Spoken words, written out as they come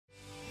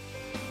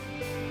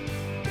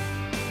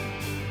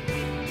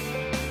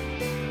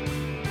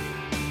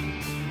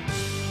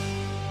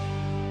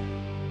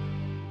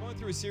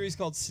a series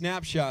called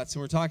Snapshots,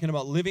 and we're talking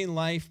about living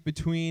life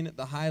between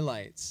the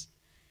highlights.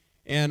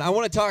 And I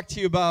want to talk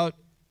to you about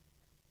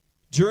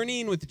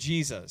journeying with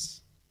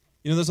Jesus.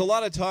 You know, there's a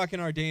lot of talk in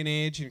our day and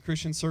age in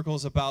Christian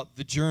circles about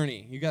the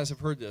journey. You guys have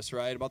heard this,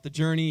 right? About the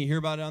journey. You hear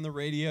about it on the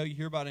radio. You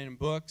hear about it in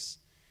books.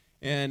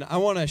 And I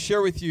want to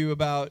share with you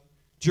about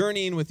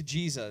journeying with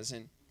Jesus.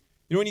 And,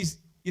 you know, when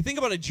you think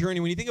about a journey,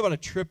 when you think about a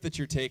trip that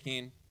you're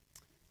taking,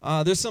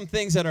 there's some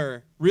things that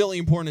are really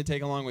important to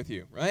take along with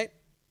you, right?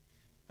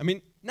 I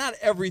mean, not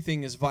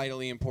everything is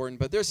vitally important,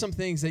 but there's some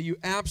things that you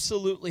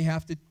absolutely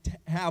have to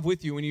have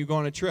with you when you go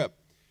on a trip.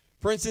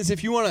 For instance,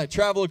 if you want to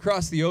travel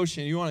across the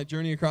ocean, you want to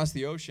journey across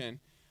the ocean,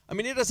 I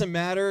mean, it doesn't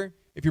matter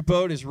if your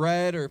boat is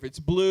red or if it's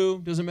blue.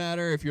 It doesn't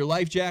matter if your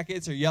life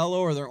jackets are yellow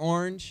or they're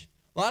orange.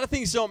 A lot of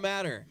things don't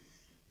matter.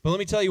 But let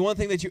me tell you one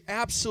thing that you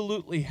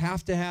absolutely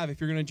have to have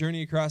if you're going to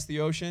journey across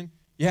the ocean.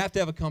 You have to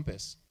have a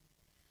compass.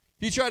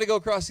 If you try to go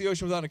across the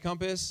ocean without a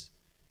compass,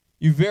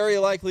 you very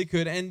likely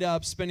could end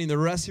up spending the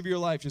rest of your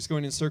life just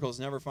going in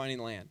circles, never finding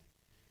land.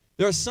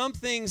 There are some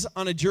things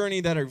on a journey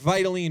that are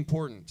vitally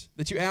important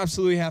that you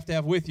absolutely have to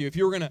have with you. If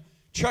you were going to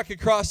trek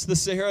across the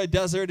Sahara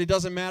Desert, it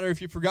doesn't matter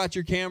if you forgot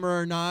your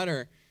camera or not,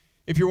 or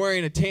if you're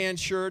wearing a tan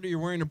shirt or you're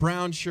wearing a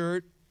brown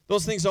shirt.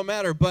 Those things don't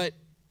matter, but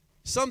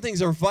some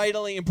things are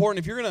vitally important.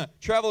 If you're going to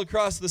travel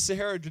across the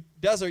Sahara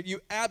Desert,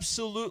 you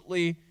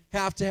absolutely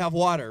have to have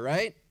water,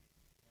 right?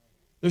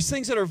 There's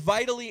things that are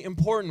vitally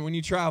important when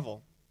you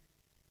travel.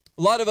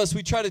 A lot of us,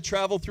 we try to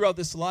travel throughout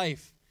this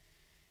life,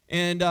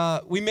 and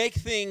we make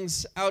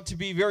things out to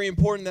be very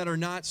important that are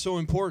not so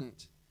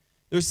important.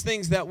 There's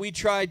things that we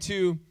try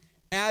to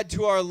add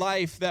to our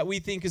life that we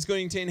think is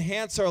going to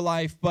enhance our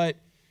life, but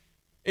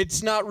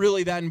it's not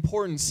really that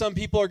important. Some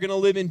people are going to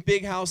live in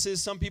big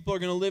houses. Some people are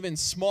going to live in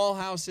small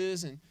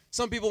houses, and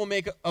some people will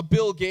make a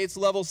Bill Gates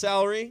level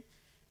salary,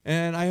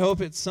 and I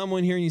hope it's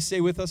someone here and you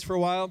stay with us for a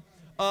while.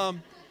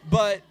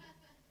 But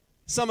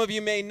some of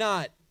you may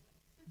not.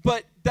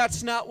 But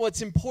that's not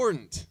what's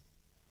important.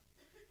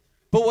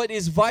 But what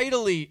is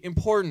vitally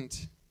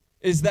important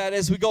is that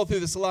as we go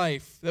through this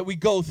life, that we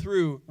go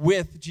through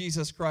with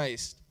Jesus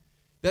Christ.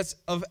 That's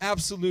of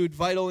absolute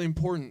vital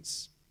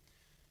importance.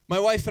 My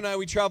wife and I,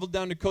 we traveled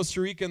down to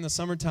Costa Rica in the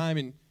summertime,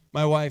 and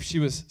my wife, she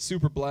was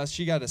super blessed.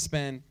 She got to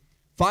spend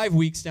 5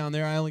 weeks down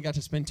there. I only got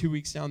to spend 2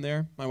 weeks down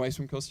there. My wife's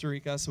from Costa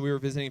Rica, so we were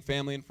visiting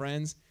family and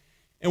friends.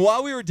 And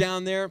while we were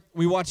down there,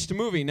 we watched a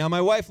movie. Now,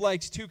 my wife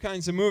likes two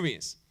kinds of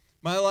movies.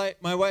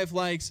 My wife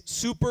likes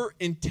super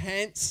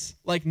intense,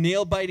 like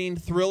nail-biting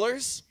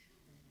thrillers,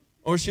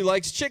 or she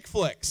likes chick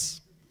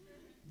flicks.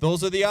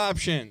 Those are the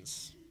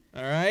options,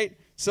 all right?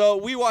 So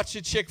we watched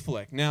a chick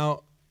flick.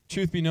 Now,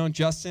 truth be known,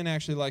 Justin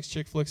actually likes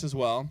chick flicks as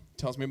well.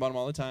 Tells me about them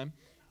all the time,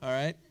 all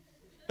right?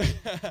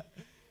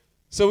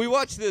 So we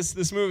watched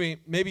this movie.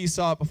 Maybe you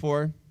saw it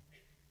before.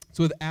 It's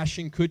with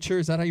Ashton Kutcher.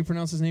 Is that how you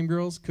pronounce his name,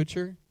 girls?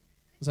 Kutcher?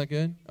 Was that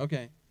good?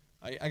 Okay.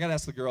 I got to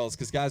ask the girls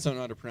because guys don't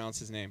know how to pronounce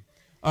his name.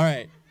 All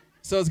right.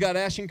 So it's got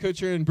Ashton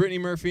Kutcher and Brittany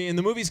Murphy, and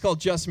the movie's called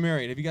Just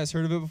Married. Have you guys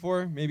heard of it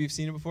before? Maybe you've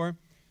seen it before.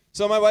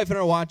 So my wife and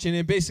I are watching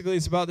it. Basically,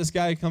 it's about this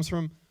guy who comes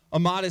from a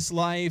modest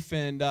life,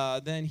 and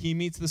then he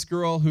meets this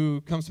girl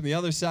who comes from the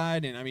other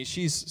side, and I mean,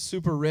 she's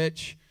super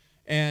rich,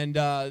 and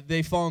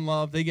they fall in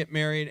love, they get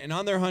married, and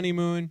on their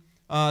honeymoon,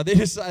 they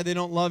decide they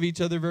don't love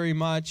each other very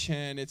much,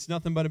 and it's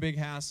nothing but a big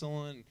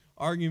hassle and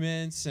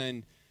arguments,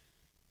 and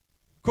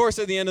of course,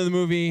 at the end of the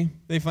movie,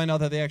 they find out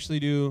that they actually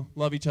do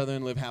love each other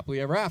and live happily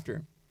ever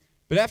after.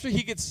 But after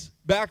he gets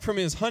back from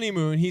his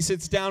honeymoon, he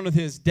sits down with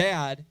his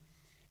dad,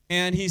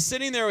 and he's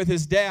sitting there with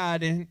his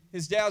dad, and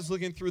his dad's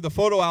looking through the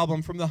photo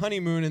album from the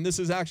honeymoon, and this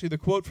is actually the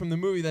quote from the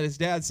movie that his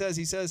dad says.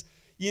 He says,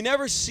 "You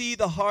never see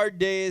the hard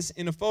days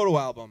in a photo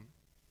album,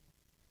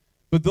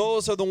 but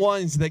those are the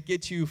ones that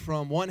get you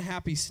from one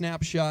happy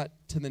snapshot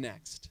to the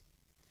next."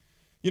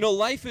 You know,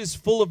 life is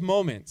full of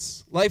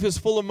moments. Life is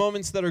full of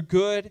moments that are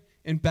good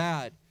and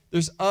bad.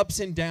 There's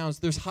ups and downs.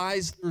 There's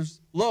highs, there's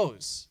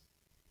lows.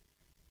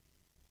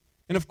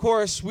 And of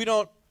course, we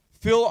don't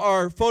fill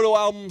our photo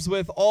albums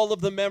with all of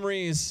the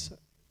memories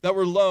that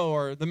were low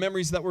or the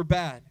memories that were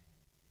bad.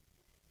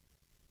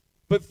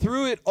 But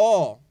through it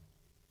all,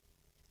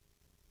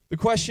 the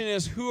question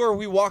is, who are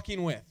we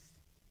walking with?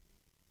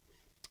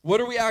 What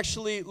are we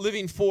actually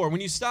living for?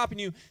 When you stop and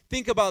you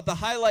think about the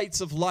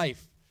highlights of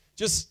life,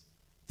 just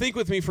think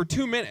with me for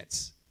 2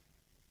 minutes.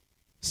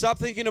 Stop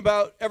thinking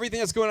about everything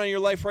that's going on in your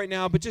life right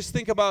now, but just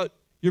think about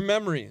your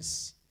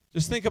memories.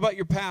 Just think about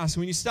your past.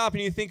 When you stop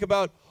and you think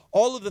about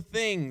all of the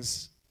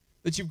things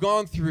that you've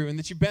gone through and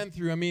that you've been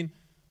through. I mean,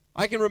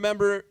 I can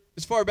remember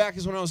as far back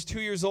as when I was 2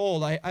 years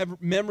old, I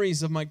have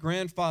memories of my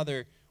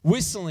grandfather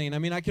whistling. I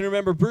mean, I can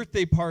remember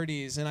birthday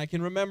parties, and I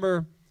can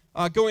remember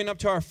going up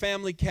to our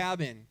family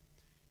cabin.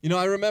 You know,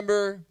 I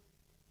remember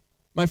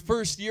my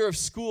first year of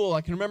school. I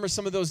can remember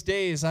some of those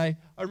days. I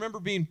remember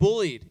being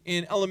bullied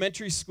in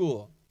elementary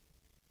school.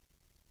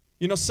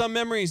 You know, some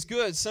memories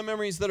good, some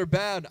memories that are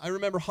bad. I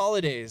remember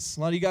holidays.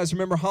 A lot of you guys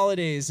remember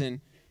holidays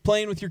and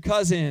playing with your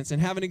cousins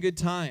and having a good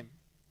time.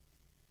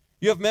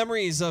 You have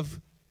memories of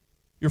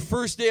Your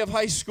first day of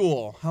high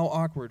school. How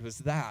awkward was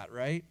that,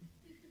 right?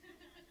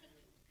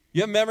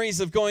 You have memories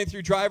of going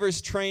through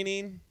driver's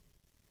training,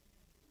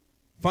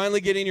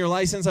 finally getting your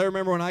license. I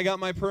remember when I got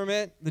my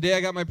permit, the day I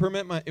got my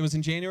permit, it was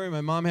in January.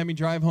 My mom had me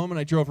drive home, and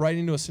I drove right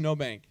into a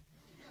snowbank.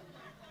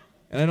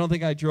 And I don't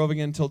think I drove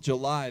again until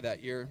July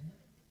that year.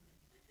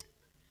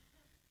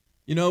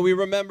 You know, we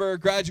remember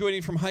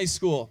graduating from high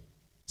school.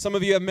 Some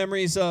of you have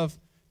memories of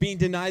being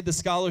denied the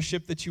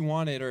scholarship that you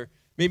wanted, or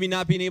maybe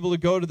not being able to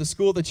go to the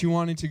school that you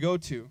wanted to go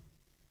to.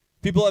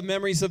 People have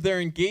memories of their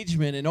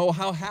engagement and, oh,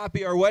 how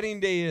happy our wedding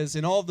day is,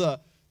 and all the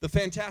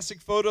fantastic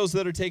photos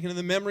that are taken and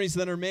the memories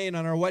that are made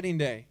on our wedding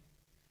day.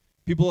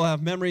 People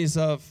have memories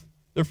of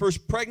their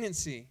first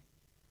pregnancy.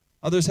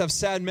 Others have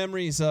sad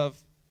memories of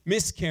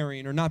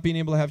miscarrying or not being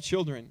able to have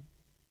children.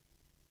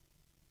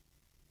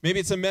 Maybe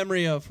it's a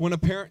memory of when a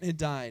parent had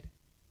died,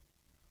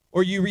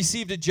 or you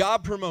received a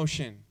job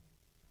promotion,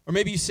 or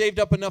maybe you saved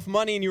up enough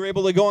money and you were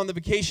able to go on the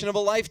vacation of a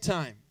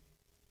lifetime.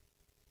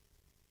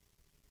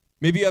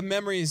 Maybe you have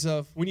memories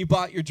of when you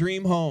bought your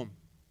dream home.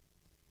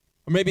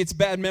 Or maybe it's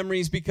bad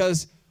memories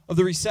because of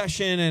the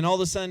recession and all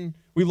of a sudden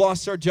we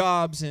lost our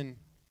jobs and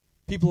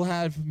people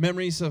have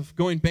memories of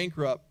going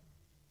bankrupt.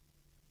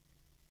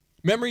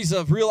 Memories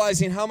of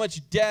realizing how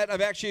much debt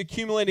I've actually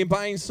accumulated,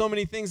 buying so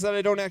many things that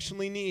I don't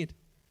actually need.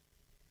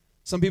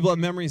 Some people have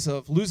memories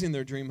of losing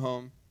their dream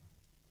home.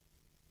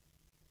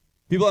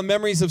 People have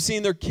memories of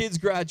seeing their kids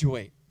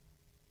graduate.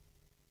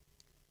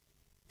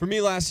 For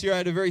me last year, I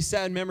had a very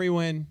sad memory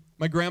when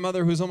my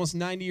grandmother, who's almost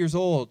 90 years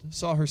old,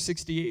 saw her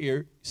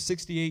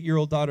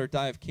 68-year-old daughter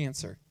die of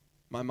cancer,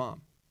 my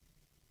mom.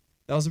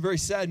 That was a very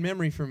sad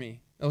memory for me.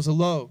 That was a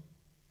low.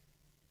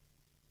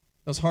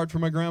 That was hard for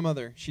my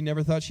grandmother. She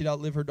never thought she'd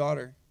outlive her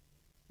daughter.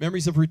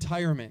 Memories of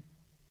retirement.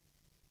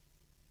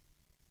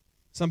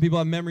 Some people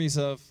have memories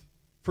of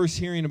first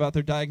hearing about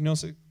their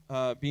diagnosis,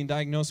 being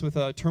diagnosed with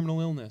a terminal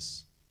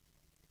illness.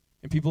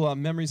 And people have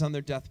memories on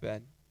their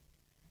deathbed.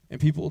 And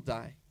people will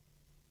die.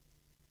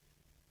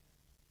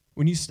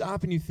 When you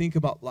stop and you think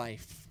about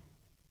life,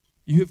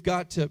 you have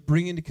got to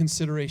bring into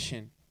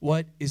consideration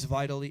what is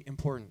vitally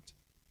important.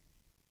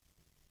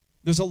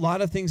 There's a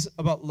lot of things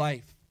about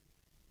life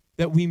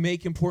that we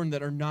make important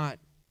that are not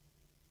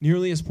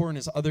nearly as important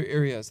as other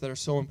areas that are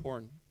so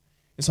important.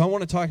 And so I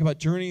want to talk about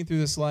journeying through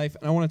this life,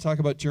 and I want to talk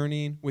about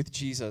journeying with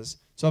Jesus.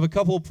 So I have a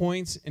couple of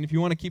points, and if you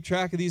want to keep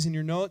track of these in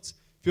your notes,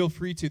 feel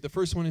free to. The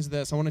first one is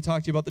this. I want to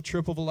talk to you about the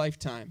trip of a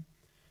lifetime.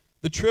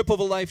 The trip of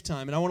a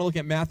lifetime. And I want to look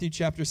at Matthew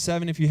chapter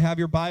 7. If you have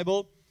your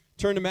Bible,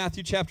 turn to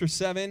Matthew chapter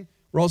 7.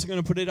 We're also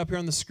going to put it up here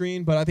on the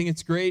screen, but I think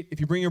it's great if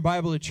you bring your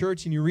Bible to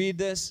church and you read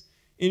this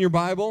in your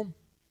Bible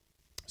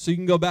so you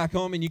can go back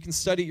home and you can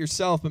study it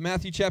yourself. But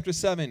Matthew chapter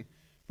 7,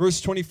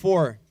 verse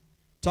 24,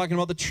 talking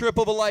about the trip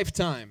of a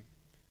lifetime.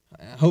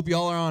 I hope you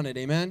all are on it,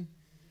 amen?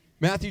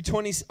 Matthew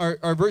 20,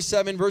 or verse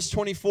 7, verse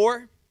 24.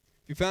 If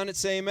you found it,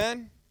 say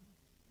amen.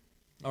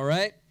 All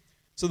right.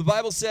 So the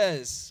Bible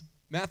says,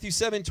 Matthew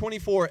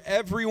 7:24,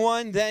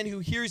 everyone then who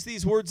hears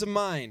these words of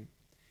mine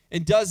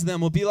and does them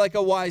will be like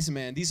a wise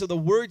man. These are the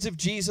words of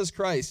Jesus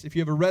Christ. If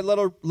you have a red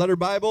letter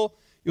Bible,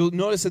 you'll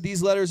notice that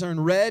these letters are in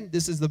red.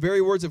 This is the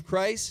very words of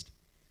Christ.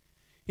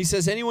 He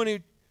says,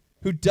 anyone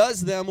who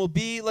does them will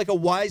be like a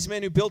wise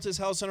man who built his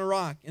house on a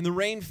rock. And the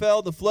rain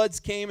fell, the floods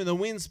came, and the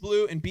winds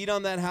blew and beat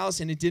on that house,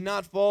 and it did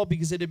not fall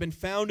because it had been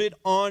founded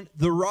on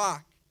the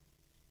rock.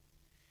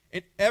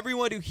 And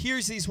everyone who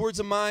hears these words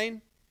of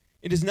mine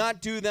and does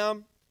not do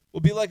them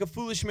will be like a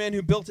foolish man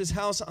who built his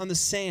house on the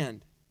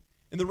sand.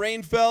 And the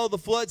rain fell, the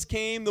floods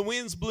came, the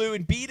winds blew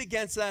and beat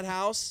against that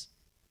house,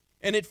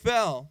 and it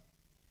fell.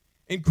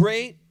 And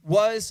great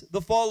was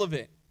the fall of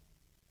it.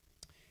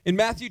 In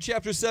Matthew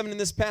chapter 7, in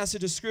this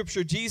passage of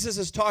Scripture, Jesus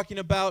is talking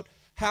about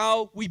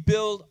how we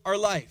build our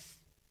life.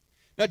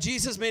 Now,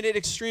 Jesus made it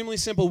extremely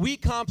simple. We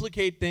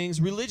complicate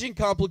things. Religion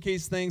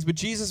complicates things, but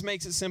Jesus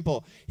makes it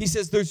simple. He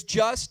says there's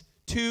just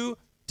two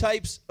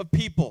types of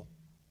people.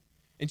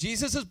 And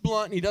Jesus is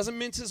blunt, and he doesn't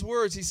mince his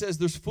words. He says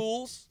there's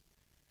fools,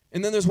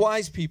 and then there's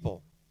wise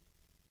people.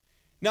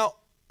 Now,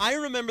 I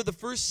remember the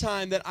first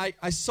time that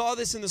I saw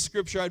this in the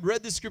Scripture. I'd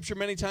read this Scripture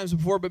many times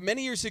before, but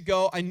many years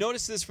ago, I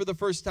noticed this for the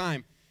first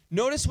time.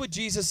 Notice what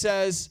Jesus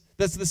says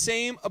that's the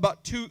same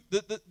about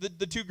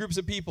the two groups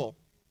of people.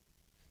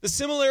 The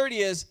similarity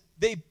is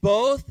they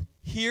both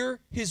hear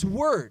his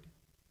word.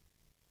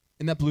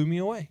 And that blew me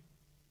away.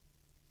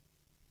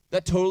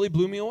 That totally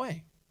blew me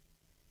away.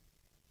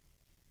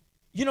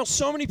 You know,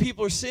 so many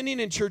people are sitting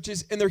in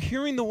churches and they're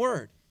hearing the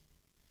word.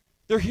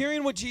 They're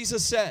hearing what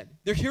Jesus said.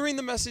 They're hearing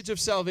the message of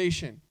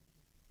salvation.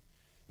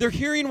 They're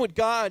hearing what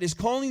God is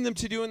calling them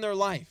to do in their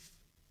life.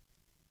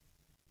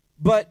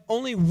 But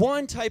only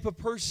one type of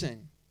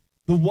person,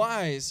 the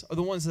wise, are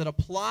the ones that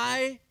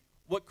apply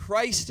what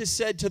Christ has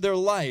said to their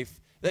life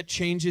that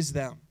changes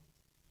them.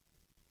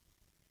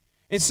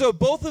 And so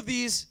both of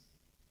these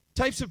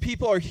types of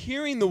people are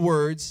hearing the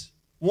words.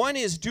 One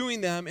is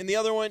doing them, and the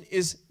other one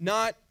is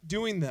not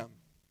doing them.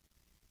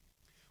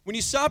 When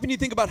you stop and you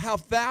think about how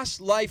fast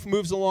life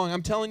moves along,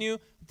 I'm telling you,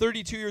 I'm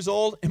 32 years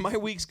old, and my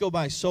weeks go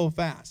by so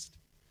fast.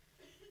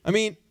 I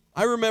mean,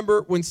 I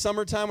remember when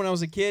summertime, when I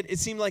was a kid, it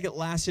seemed like it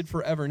lasted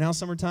forever. Now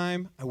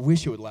summertime, I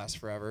wish it would last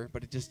forever,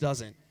 but it just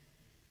doesn't.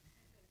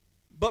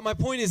 But my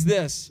point is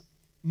this.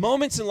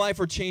 Moments in life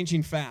are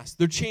changing fast.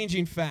 They're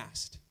changing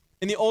fast.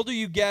 And the older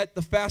you get,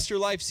 the faster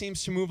life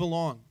seems to move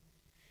along.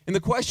 And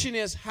the question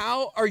is,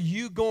 how are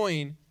you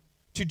going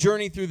to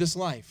journey through this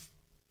life?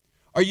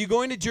 Are you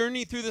going to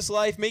journey through this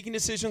life making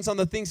decisions on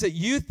the things that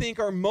you think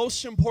are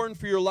most important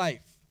for your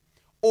life?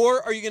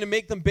 Or are you going to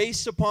make them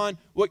based upon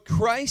what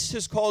Christ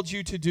has called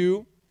you to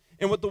do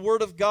and what the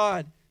Word of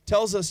God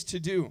tells us to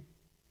do?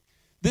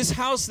 This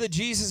house that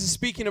Jesus is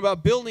speaking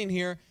about building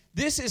here,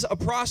 this is a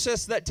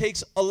process that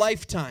takes a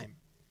lifetime,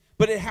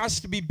 but it has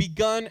to be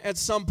begun at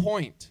some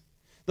point.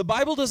 The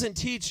Bible doesn't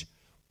teach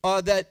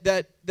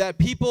that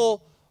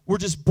people were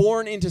just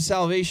born into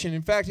salvation.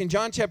 In fact, in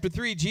John chapter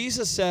 3,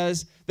 Jesus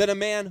says that a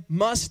man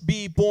must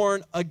be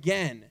born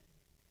again.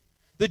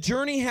 The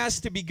journey has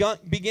to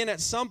begin at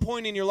some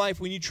point in your life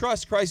when you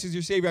trust Christ as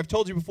your Savior. I've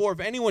told you before, if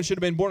anyone should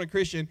have been born a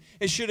Christian,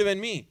 it should have been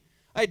me.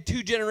 I had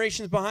 2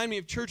 generations behind me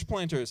of church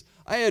planters.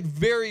 I had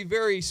very,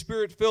 very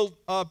spirit-filled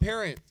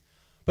parents.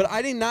 But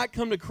I did not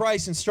come to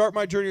Christ and start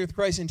my journey with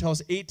Christ until I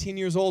was 18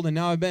 years old, and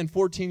now I've been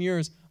 14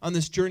 years on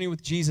this journey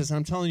with Jesus. And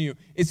I'm telling you,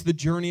 it's the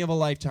journey of a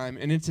lifetime,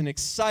 and it's an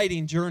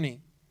exciting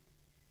journey.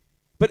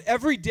 But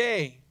every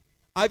day,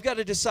 I've got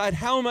to decide,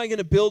 how am I going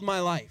to build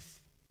my life?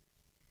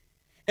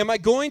 Am I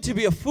going to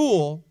be a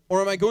fool, or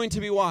am I going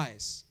to be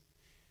wise?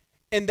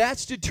 And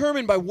that's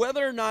determined by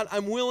whether or not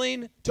I'm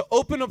willing to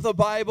open up the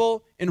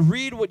Bible and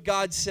read what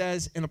God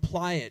says and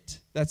apply it.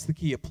 That's the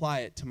key, apply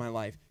it to my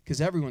life,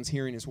 because everyone's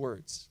hearing His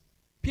words.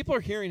 People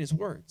are hearing His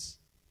words.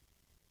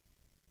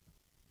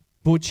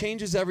 But what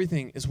changes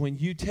everything is when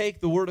you take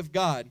the Word of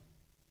God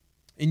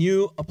and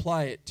you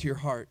apply it to your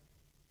heart.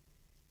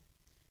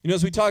 You know,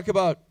 as we talk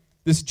about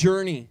this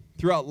journey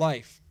throughout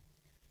life,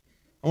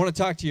 I want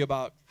to talk to you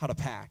about how to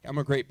pack. I'm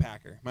a great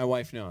packer. My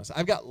wife knows.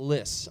 I've got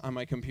lists on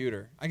my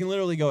computer. I can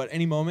literally go at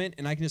any moment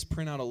and I can just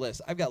print out a list.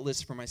 I've got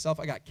lists for myself.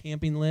 I got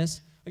camping lists.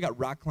 I got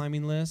rock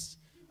climbing lists.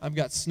 I've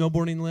got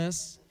snowboarding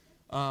lists.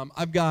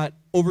 I've got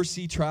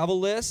overseas travel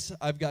lists.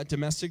 I've got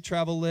domestic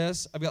travel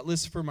lists. I've got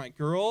lists for my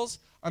girls.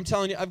 I'm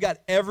telling you, I've got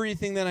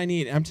everything that I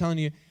need. I'm telling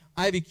you,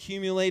 I've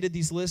accumulated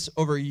these lists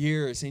over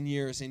years and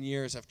years and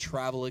years of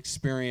travel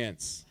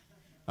experience.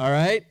 All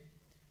right?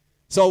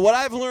 So what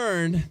I've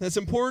learned that's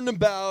important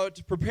about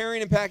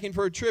preparing and packing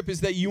for a trip is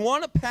that you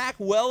want to pack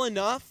well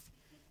enough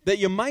that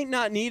you might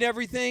not need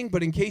everything,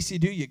 but in case you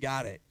do, you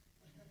got it.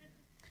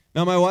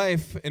 Now, my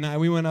wife and I,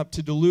 we went up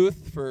to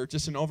Duluth for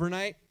just an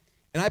overnight.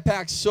 And I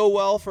packed so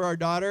well for our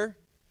daughter.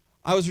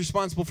 I was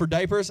responsible for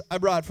diapers.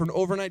 For an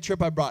overnight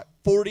trip, I brought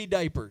 40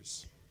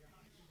 diapers.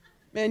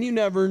 Man, you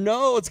never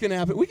know what's going to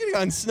happen. We could have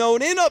gotten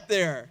snowed in up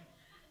there.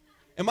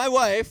 And my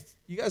wife,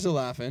 you guys are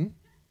laughing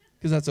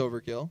because that's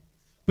overkill.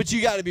 But you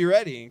got to be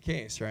ready in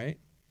case, right?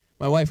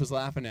 My wife was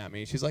laughing at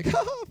me. She's like,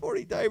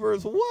 40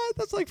 diapers, what?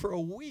 That's like for a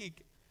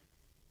week.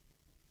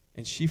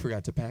 And she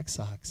forgot to pack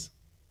socks.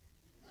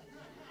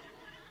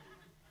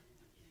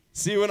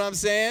 See what I'm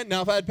saying?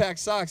 Now, if I had packed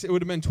socks, it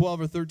would have been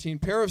 12 or 13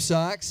 pair of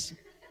socks.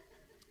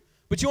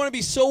 But you want to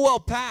be so well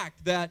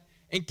packed that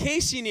in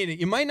case you need it,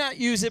 you might not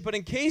use it, but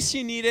in case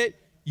you need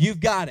it, you've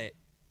got it.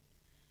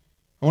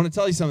 I want to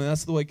tell you something.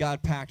 That's the way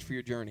God packed for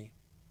your journey.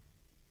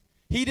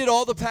 He did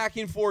all the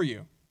packing for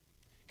you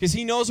because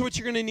He knows what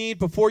you're going to need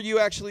before you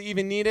actually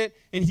even need it,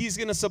 and He's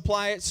going to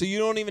supply it so you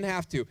don't even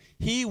have to.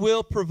 He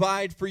will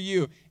provide for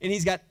you, and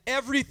He's got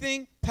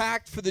everything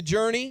packed for the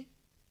journey.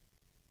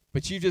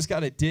 But you've just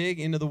got to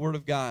dig into the Word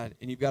of God,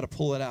 and you've got to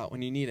pull it out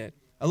when you need it.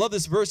 I love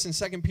this verse in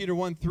 2 Peter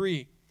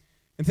 1:3.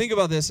 And think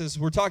about this as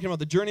we're talking about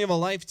the journey of a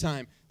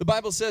lifetime. The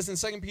Bible says in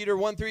 2 Peter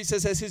 1:3, it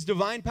says, as His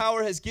divine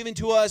power has given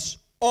to us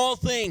all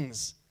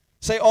things.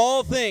 Say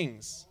all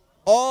things.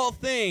 All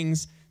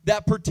things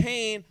that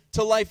pertain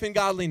to life and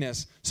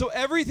godliness. So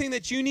everything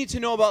that you need to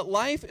know about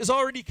life is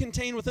already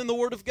contained within the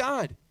Word of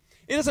God.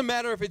 It doesn't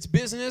matter if it's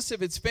business,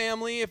 if it's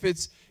family, if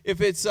it's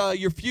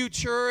your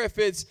future, if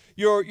it's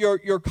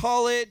your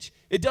college.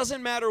 It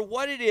doesn't matter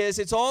what it is.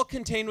 It's all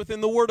contained within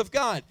the Word of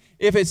God.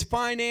 If it's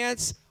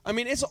finance, I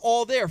mean, it's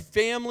all there.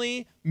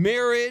 Family,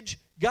 marriage.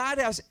 God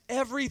has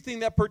everything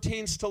that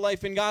pertains to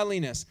life and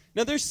godliness.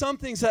 Now, there's some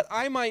things that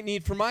I might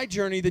need for my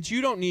journey that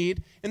you don't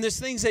need, and there's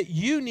things that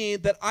you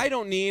need that I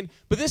don't need.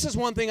 But this is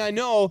one thing I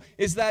know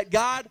is that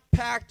God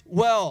packed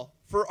well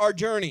for our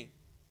journey,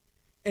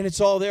 and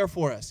it's all there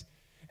for us.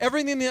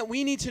 Everything that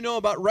we need to know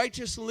about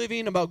righteous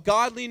living, about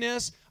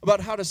godliness, about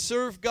how to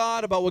serve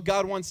God, about what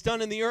God wants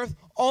done in the earth,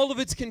 all of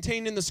it's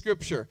contained in the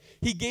Scripture.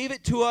 He gave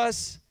it to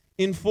us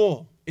in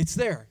full. It's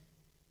there.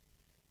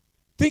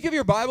 Think of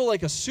your Bible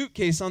like a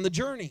suitcase on the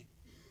journey.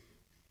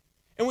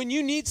 And when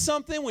you need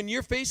something, when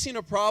you're facing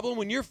a problem,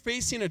 when you're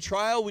facing a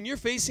trial, when you're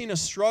facing a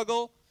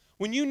struggle,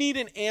 when you need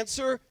an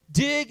answer,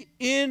 dig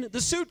in the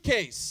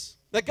suitcase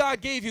that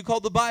God gave you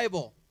called the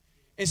Bible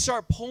and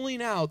start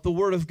pulling out the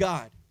Word of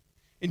God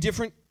in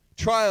different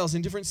trials,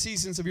 in different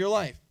seasons of your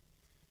life.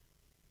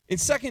 In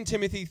 2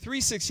 Timothy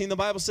 3:16, the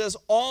Bible says,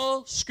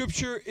 all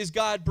Scripture is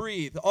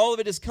God-breathed. All of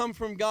it has come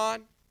from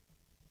God.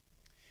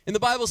 And the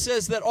Bible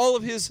says that all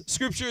of his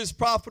Scripture is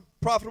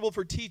profitable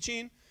for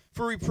teaching,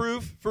 for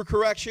reproof, for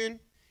correction,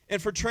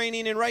 and for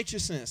training in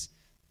righteousness.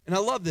 And I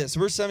love this,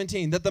 verse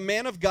 17, that the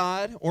man of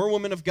God or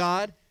woman of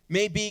God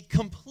may be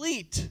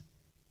complete.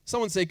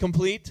 Someone say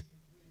complete.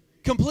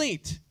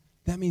 Complete.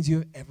 That means you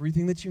have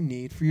everything that you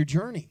need for your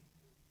journey.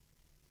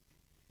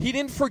 He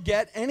didn't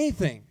forget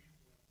anything.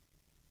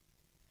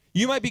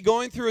 You might be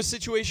going through a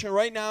situation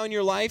right now in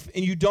your life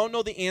and you don't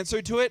know the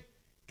answer to it.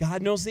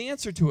 God knows the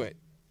answer to it.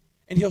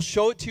 And he'll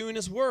show it to you in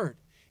his word.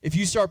 If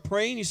you start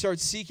praying, you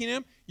start seeking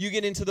him, you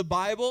get into the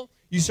Bible,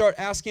 you start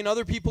asking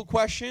other people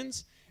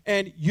questions,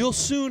 and you'll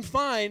soon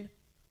find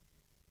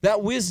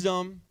that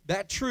wisdom,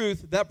 that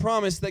truth, that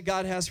promise that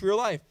God has for your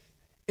life.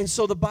 And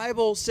so the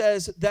Bible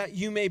says that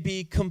you may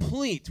be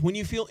complete. When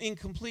you feel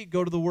incomplete,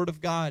 go to the Word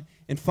of God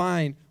and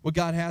find what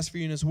God has for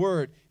you in his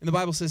word. And the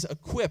Bible says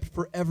equipped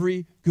for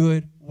every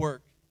good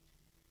work.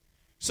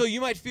 So you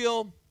might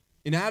feel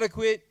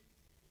inadequate.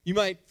 You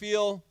might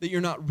feel that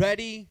you're not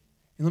ready.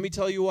 And let me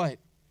tell you what,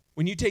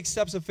 when you take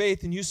steps of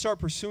faith and you start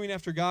pursuing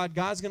after God,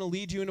 God's going to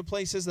lead you into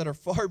places that are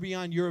far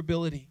beyond your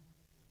ability.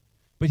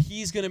 But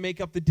he's going to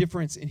make up the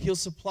difference, and he'll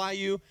supply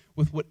you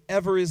with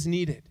whatever is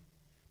needed.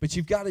 But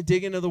you've got to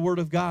dig into the Word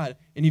of God,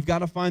 and you've got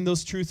to find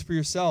those truths for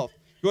yourself.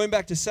 Going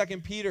back to 2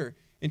 Peter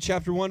in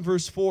chapter 1,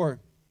 verse 4,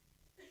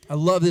 I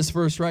love this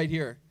verse right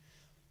here.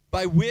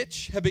 By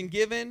which have been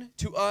given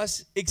to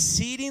us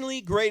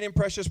exceedingly great and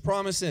precious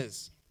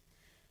promises.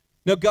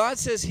 Now, God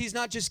says he's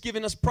not just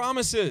giving us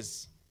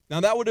promises.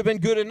 Now, that would have been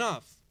good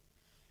enough.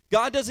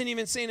 God doesn't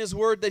even say in his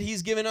word that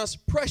he's given us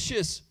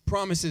precious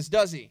promises,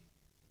 does he?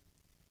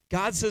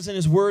 God says in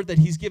his word that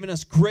he's given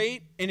us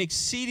great and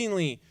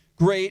exceedingly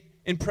great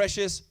and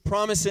precious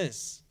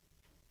promises.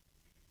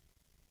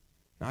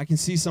 Now, I can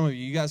see some of you.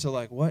 You guys are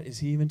like, what is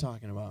he even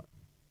talking about?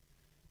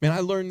 Man,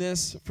 I learned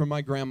this from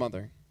my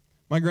grandmother.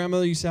 My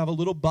grandmother used to have a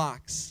little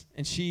box,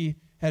 and she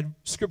had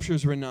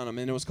scriptures written on them,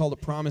 and it was called a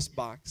promise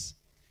box.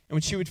 And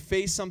when she would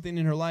face something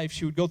in her life,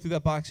 she would go through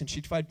that box and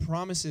she'd find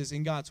promises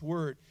in God's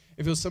word.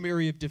 If it was some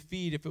area of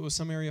defeat, if it was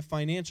some area of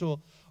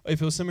financial,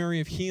 if it was some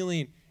area of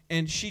healing.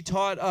 And she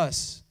taught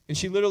us, and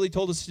she literally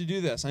told us to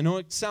do this. I know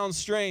it sounds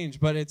strange,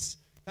 but it's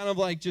kind of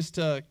like just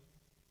to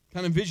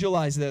kind of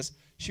visualize this.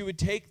 She would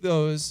take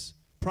those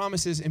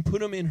promises and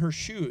put them in her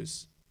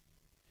shoes.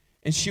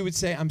 And she would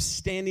say, I'm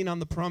standing on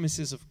the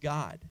promises of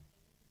God.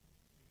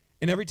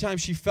 And every time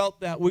she felt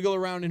that wiggle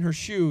around in her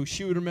shoe,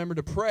 she would remember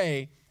to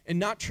pray and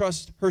not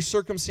trust her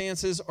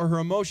circumstances or her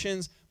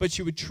emotions, but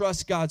she would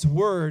trust God's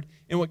word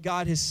and what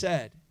God has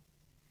said.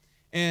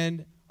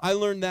 And I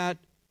learned that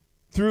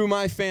through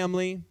my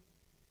family,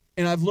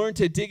 and I've learned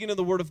to dig into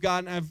the word of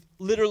God, and I've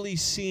literally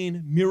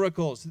seen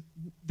miracles.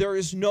 There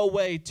is no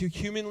way to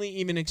humanly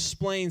even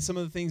explain some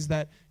of the things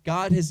that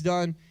God has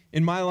done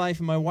in my life,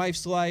 in my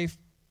wife's life,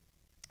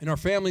 in our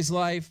family's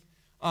life,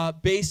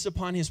 based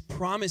upon his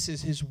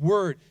promises, his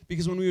word.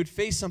 Because when we would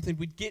face something,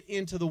 we'd get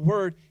into the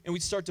word and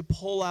we'd start to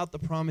pull out the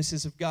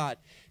promises of God.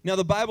 Now,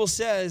 the Bible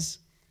says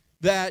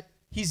that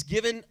he's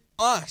given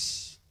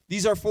us,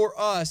 these are for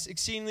us,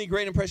 exceedingly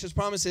great and precious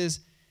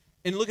promises.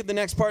 And look at the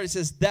next part. It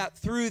says that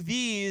through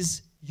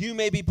these you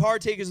may be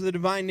partakers of the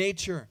divine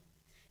nature.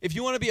 If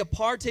you want to be a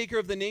partaker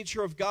of the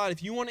nature of God,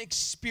 if you want to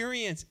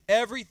experience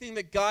everything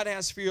that God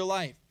has for your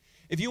life,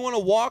 if you want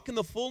to walk in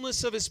the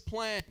fullness of his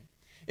plan,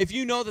 if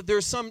you know that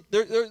there's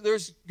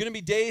going to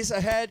be days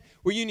ahead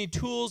where you need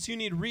tools, you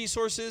need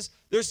resources,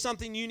 there's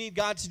something you need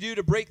God to do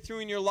to break through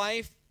in your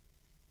life,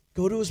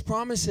 go to his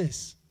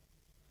promises.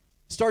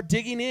 Start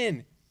digging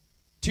in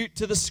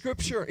to the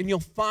scripture, and you'll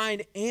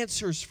find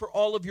answers for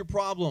all of your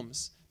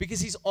problems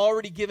because he's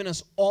already given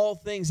us all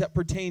things that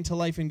pertain to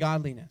life and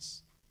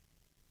godliness.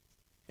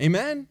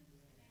 Amen?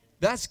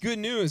 That's good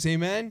news,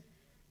 amen?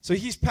 So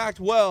he's packed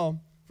well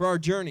for our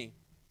journey.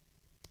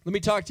 Let me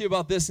talk to you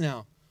about this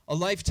now. A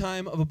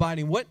lifetime of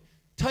abiding. What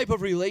type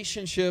of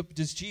relationship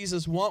does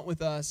Jesus want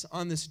with us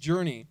on this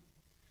journey?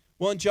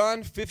 Well, in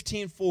John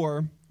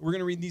 15:4, we're going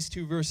to read these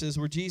two verses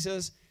where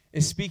Jesus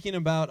is speaking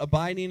about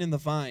abiding in the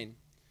vine.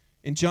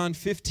 In John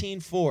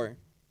 15:4.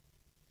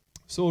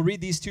 So we'll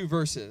read these two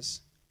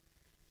verses.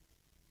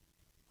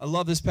 I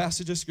love this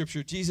passage of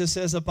Scripture. Jesus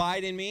says,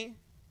 abide in me,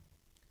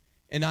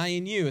 and I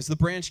in you. As the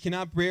branch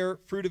cannot bear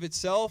fruit of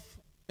itself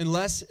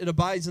unless it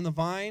abides in the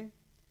vine,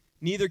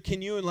 neither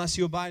can you unless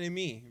you abide in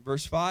me.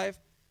 Verse 5,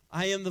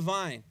 I am the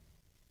vine.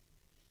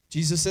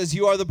 Jesus says,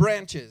 you are the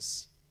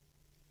branches.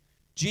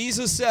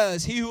 Jesus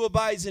says, he who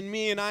abides in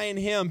me and I in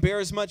him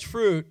bears much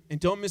fruit. And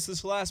don't miss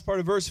this last part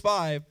of verse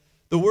 5,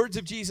 the words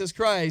of Jesus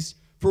Christ,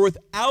 for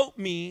without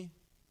me,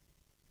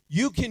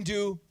 you can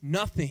do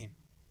nothing.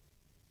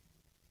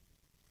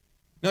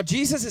 Now,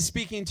 Jesus is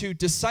speaking to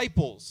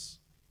disciples.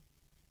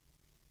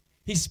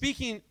 He's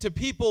speaking to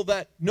people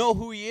that know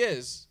who he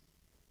is.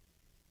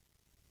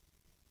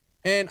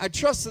 And I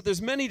trust that there's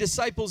many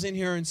disciples in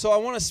here, and so I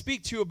want to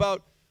speak to you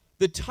about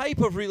the type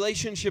of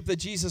relationship that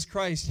Jesus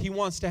Christ, he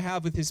wants to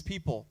have with his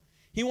people.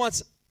 He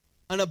wants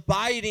an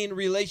abiding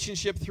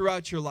relationship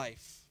throughout your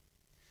life.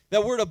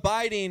 That word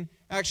abiding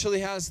actually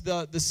has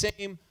the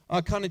same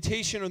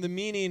connotation or the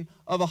meaning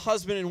of a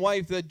husband and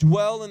wife that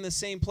dwell in the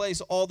same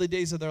place all the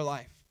days of their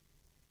life.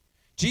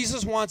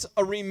 Jesus wants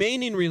a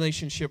remaining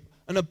relationship,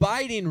 an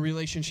abiding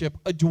relationship,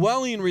 a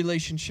dwelling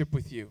relationship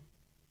with you.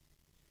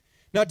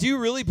 Now, do you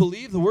really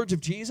believe the words of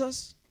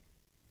Jesus?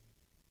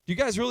 Do you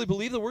guys really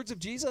believe the words of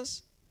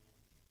Jesus?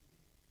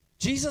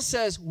 Jesus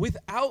says,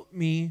 without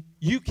me,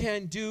 you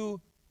can do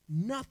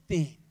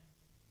nothing.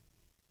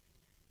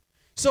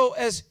 So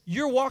as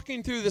you're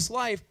walking through this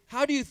life,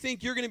 how do you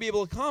think you're going to be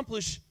able to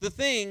accomplish the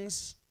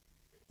things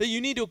that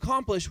you need to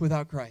accomplish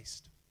without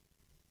Christ?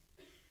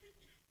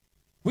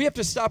 We have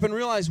to stop and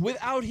realize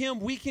without him,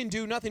 we can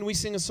do nothing. We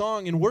sing a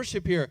song in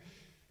worship here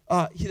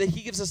that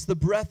he gives us the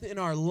breath in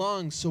our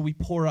lungs so we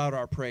pour out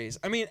our praise.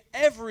 I mean,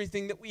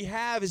 everything that we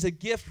have is a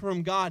gift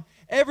from God.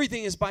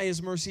 Everything is by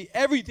his mercy.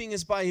 Everything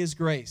is by his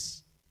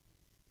grace.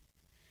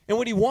 And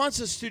what he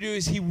wants us to do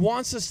is he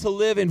wants us to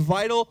live in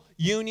vital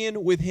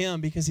union with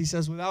him because he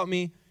says, without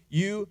me,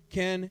 you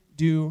can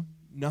do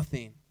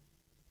nothing.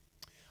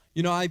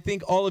 You know, I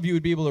think all of you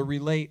would be able to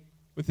relate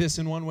with this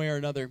in one way or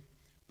another.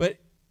 But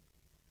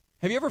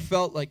have you ever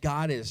felt like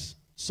God is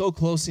so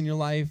close in your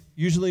life?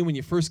 Usually when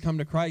you first come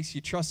to Christ,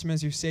 you trust him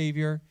as your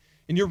Savior.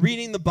 And you're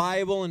reading the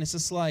Bible, and it's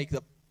just like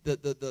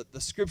the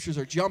scriptures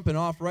are jumping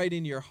off right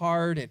into your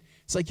heart. And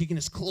it's like you can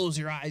just close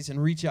your eyes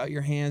and reach out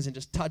your hands and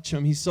just touch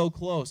him. He's so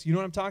close. You know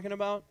what I'm talking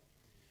about?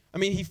 I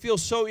mean, he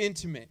feels so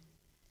intimate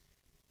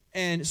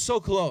and so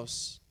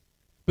close.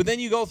 But then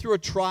you go through a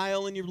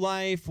trial in your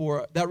life,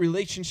 or that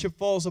relationship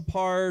falls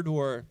apart,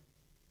 or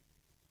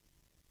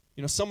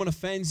you know, someone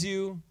offends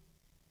you.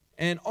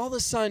 And all of a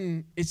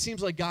sudden, it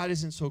seems like God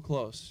isn't so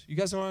close. You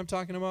guys know what I'm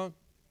talking about?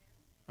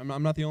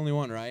 I'm not the only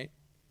one, right?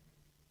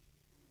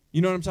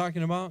 You know what I'm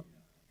talking about?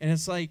 And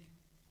it's like,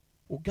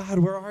 well, God,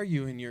 where are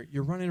you? And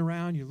you're running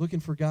around, you're looking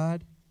for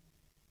God,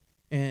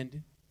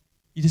 and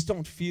you just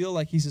don't feel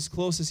like he's as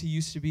close as he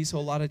used to be, so a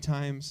lot of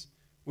times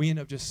we end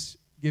up just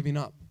giving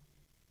up.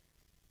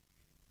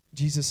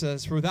 Jesus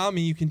says, for without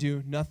me, you can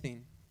do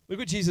nothing. Look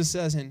what Jesus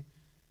says in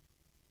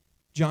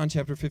John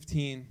chapter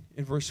 15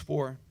 in verse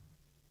 4.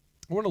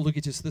 I want to look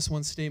at just this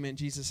one statement.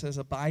 Jesus says,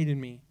 abide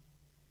in me,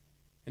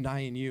 and I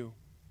in you.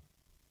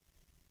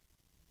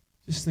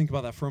 Just think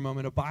about that for a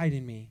moment. Abide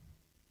in me,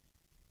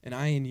 and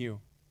I in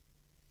you.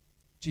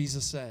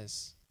 Jesus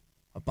says,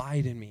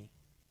 abide in me,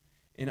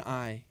 and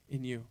I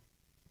in you.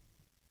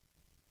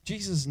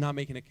 Jesus is not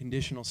making a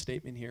conditional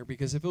statement here,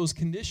 because if it was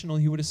conditional,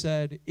 he would have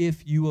said,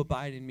 if you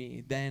abide in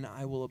me, then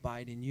I will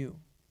abide in you.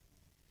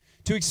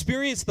 To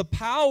experience the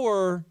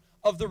power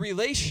of the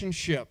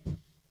relationship,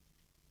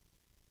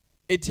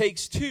 it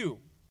takes two.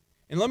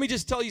 And let me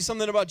just tell you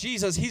something about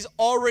Jesus. He's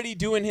already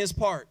doing his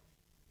part.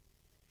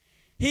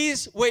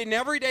 He's waiting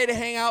every day to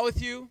hang out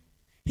with you.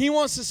 He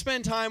wants to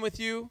spend time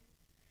with you.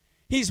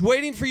 He's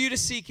waiting for you to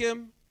seek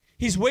him.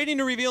 He's waiting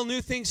to reveal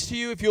new things to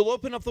you if you'll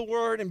open up the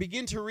Word and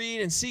begin to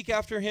read and seek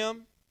after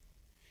him.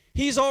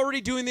 He's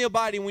already doing the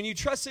abiding. When you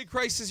trusted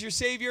Christ as your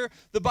Savior,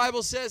 the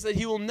Bible says that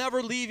he will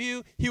never leave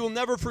you. He will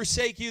never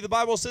forsake you. The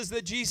Bible says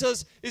that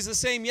Jesus is the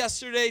same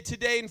yesterday,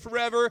 today, and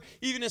forever.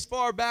 Even as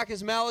far back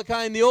as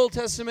Malachi in the Old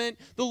Testament,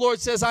 the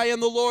Lord says, I am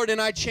the Lord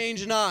and I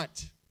change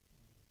not.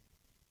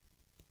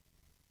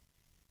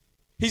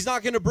 He's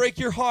not going to break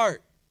your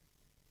heart.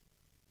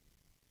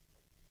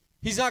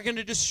 He's not going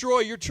to destroy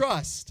your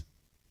trust.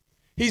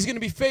 He's going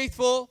to be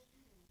faithful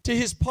to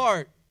his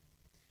part,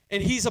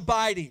 and he's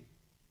abiding.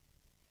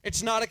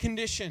 It's not a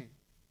condition.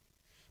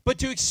 But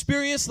to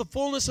experience the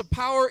fullness of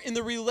power in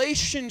the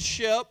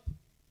relationship,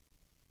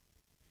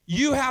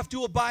 you have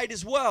to abide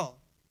as well.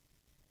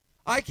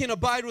 I can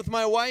abide with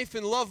my wife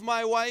and love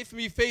my wife and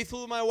be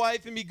faithful to my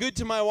wife and be good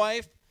to my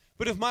wife.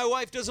 But if my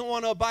wife doesn't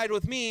want to abide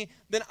with me,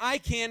 then I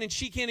can and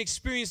she can't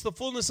experience the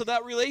fullness of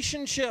that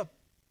relationship.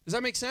 Does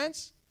that make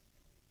sense?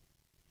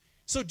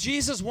 So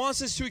Jesus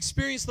wants us to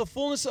experience the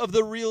fullness of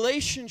the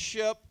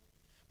relationship.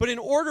 But in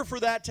order for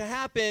that to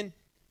happen,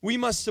 we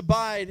must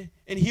abide,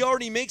 and he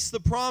already makes the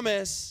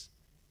promise,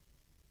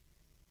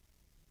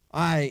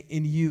 I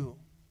in you.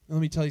 Now,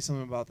 let me tell you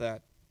something about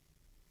that.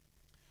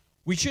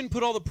 We shouldn't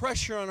put all the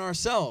pressure on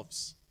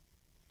ourselves.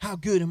 How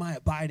good am I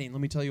abiding?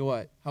 Let me tell you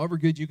what. However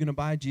good you can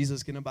abide,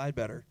 Jesus can abide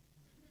better.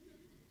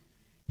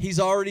 He's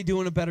already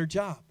doing a better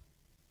job.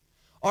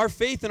 Our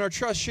faith and our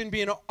trust shouldn't be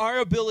in our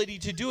ability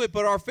to do it,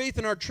 but our faith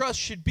and our trust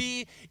should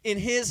be in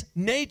his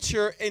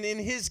nature and in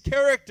his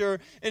character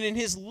and in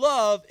his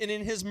love and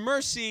in his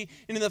mercy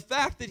and in the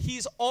fact that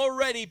he's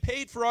already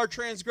paid for our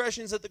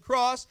transgressions at the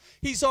cross.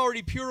 He's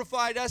already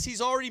purified us. He's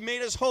already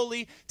made us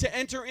holy to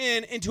enter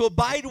in and to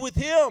abide with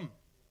him.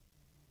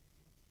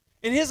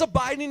 And his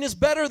abiding is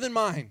better than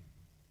mine.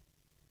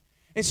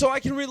 And so I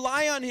can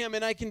rely on him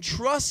and I can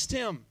trust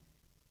him.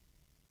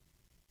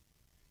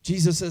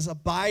 Jesus says,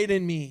 abide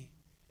in me.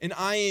 And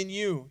I in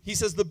you. He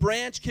says the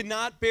branch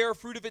cannot bear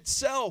fruit of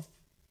itself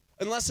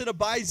unless it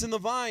abides in the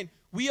vine.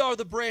 We are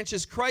the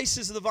branches. Christ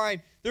is the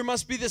vine. There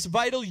must be this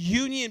vital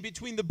union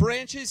between the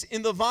branches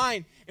and the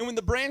vine. And when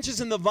the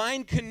branches and the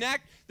vine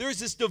connect, there's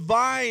this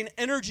divine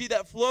energy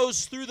that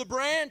flows through the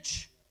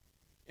branch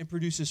and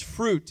produces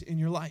fruit in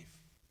your life.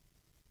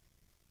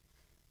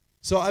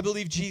 So I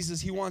believe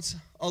Jesus, he wants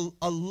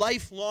a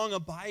lifelong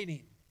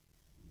abiding.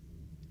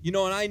 You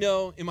know, and I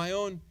know in my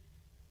own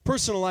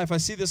personal life, I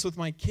see this with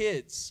my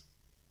kids.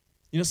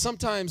 You know,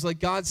 sometimes like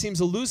God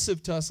seems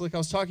elusive to us, like I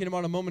was talking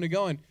about a moment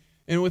ago.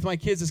 And with my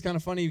kids, it's kind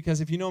of funny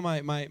because if you know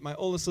my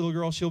oldest little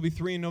girl, she'll be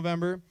 3 in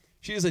November.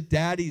 She is a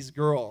daddy's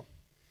girl.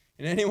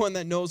 And anyone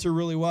that knows her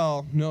really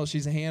well knows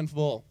she's a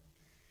handful.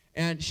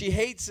 And she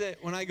hates it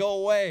when I go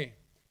away.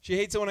 She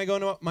hates it when I go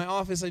into my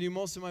office. I do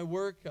most of my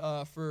work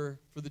for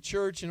the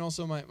church and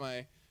also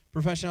my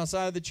profession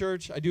outside of the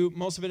church. I do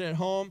most of it at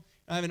home.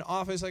 I have an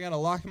office. I got to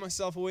lock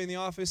myself away in the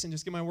office and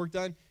just get my work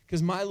done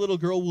because my little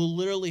girl will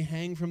literally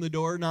hang from the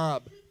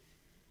doorknob.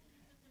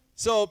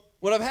 So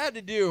what I've had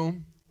to do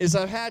is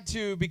I've had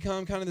to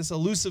become kind of this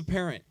elusive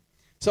parent.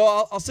 So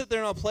I'll sit there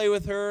and I'll play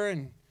with her,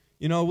 and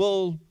you know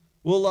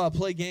we'll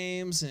play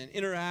games and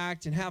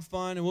interact and have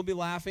fun, and we'll be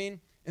laughing,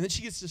 and then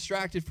she gets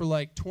distracted for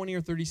like 20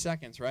 or 30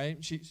 seconds,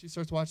 right? She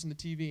starts watching the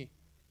TV.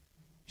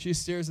 She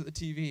stares at the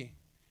TV,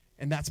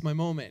 and that's my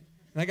moment,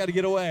 and I got to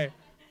get away.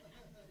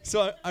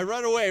 So I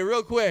run away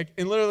real quick,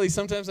 and literally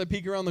sometimes I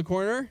peek around the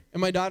corner,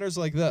 and my daughter's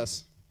like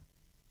this.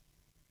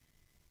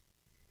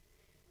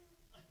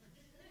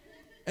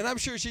 And I'm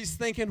sure she's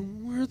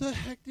thinking, where the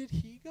heck did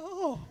he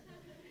go?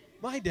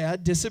 My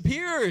dad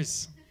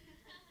disappears.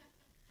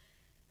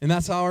 And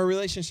that's how our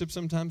relationship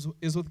sometimes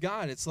is with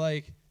God. It's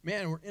like,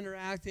 man, we're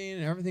interacting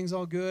and everything's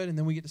all good, and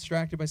then we get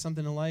distracted by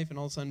something in life, and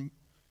all of a sudden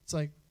it's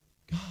like,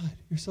 God,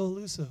 you're so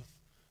elusive.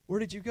 Where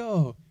did you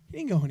go? He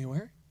didn't go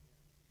anywhere.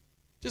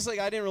 Just like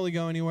I didn't really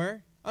go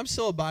anywhere. I'm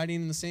still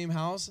abiding in the same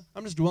house.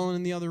 I'm just dwelling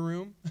in the other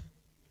room.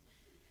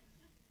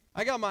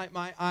 I got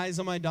my eyes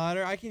on my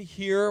daughter. I can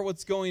hear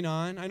what's going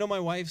on. I know my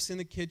wife's in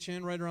the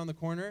kitchen right around the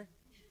corner.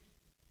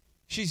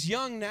 She's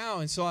young now,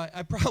 and so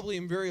I probably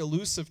am very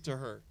elusive to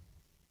her.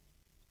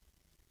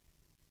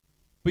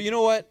 But you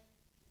know what?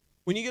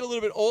 When you get a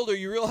little bit older,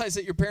 you realize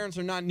that your parents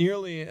are not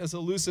nearly as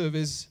elusive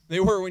as they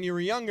were when you were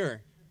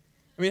younger.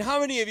 I mean, how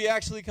many of you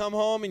actually come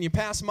home and you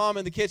pass mom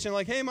in the kitchen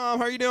like, hey, mom,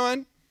 how are you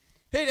doing?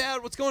 Hey,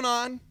 dad, what's going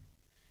on?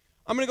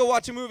 I'm going to go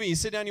watch a movie. You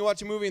sit down, you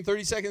watch a movie, and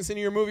 30 seconds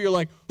into your movie, you're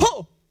like,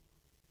 oh!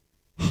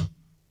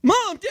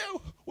 Mom,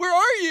 Dad, where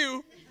are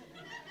you?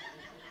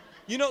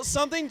 You know,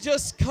 something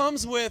just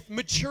comes with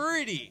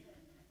maturity,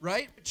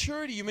 right?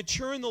 Maturity. You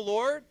mature in the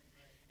Lord,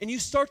 and you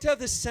start to have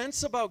this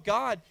sense about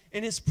God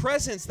and his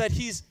presence, that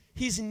he's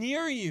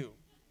near you,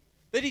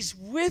 that he's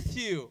with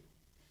you,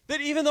 that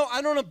even though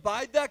I don't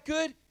abide that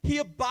good, he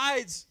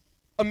abides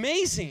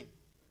amazing.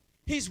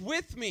 He's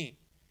with me.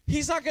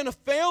 He's not going to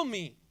fail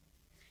me.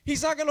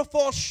 He's not going to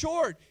fall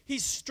short.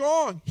 He's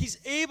strong. He's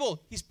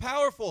able. He's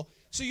powerful.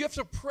 So you have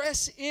to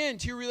press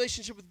into your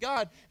relationship with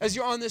God as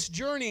you're on this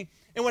journey.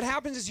 And what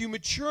happens is you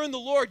mature in the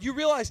Lord. You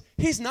realize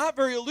he's not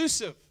very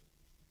elusive.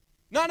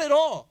 Not at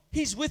all.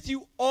 He's with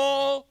you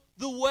all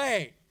the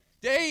way.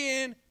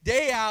 Day in,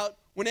 day out.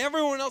 When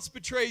everyone else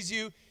betrays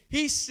you,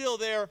 he's still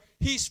there.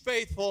 He's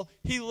faithful.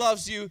 He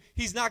loves you.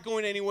 He's not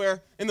going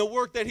anywhere. And the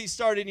work that he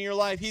started in your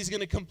life, he's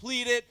going to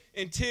complete it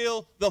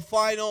until the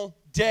final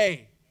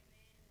day.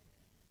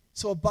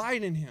 So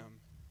abide in him.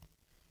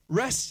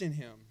 Rest in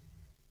him.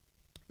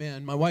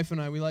 Man, my wife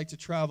and I, we like to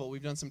travel.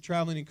 We've done some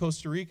traveling in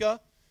Costa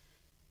Rica.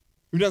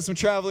 We've done some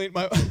traveling.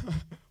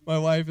 My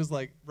wife is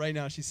like, right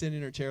now, she's sitting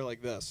in her chair like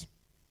this.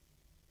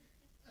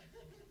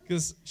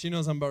 Because she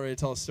knows I'm about ready to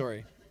tell a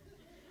story.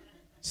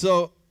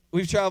 So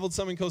we've traveled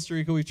some in Costa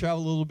Rica. We've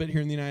traveled a little bit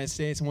here in the United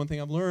States. And one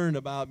thing I've learned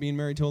about being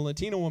married to a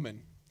Latino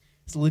woman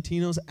is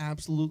Latinos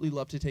absolutely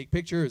love to take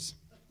pictures.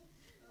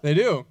 They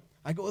do.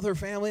 I go with her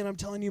family, and I'm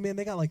telling you, man,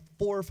 they got like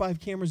 4 or 5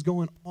 cameras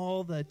going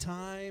all the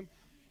time.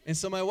 And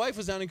so my wife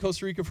was down in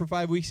Costa Rica for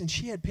 5 weeks, and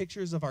she had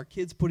pictures of our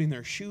kids putting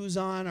their shoes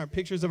on, our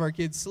pictures of our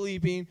kids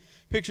sleeping,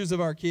 pictures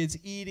of our kids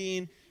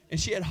eating, and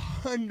she had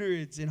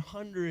hundreds and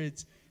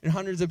hundreds and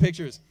hundreds of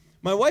pictures.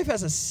 My wife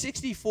has a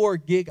 64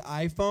 gig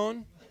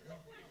iPhone,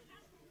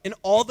 and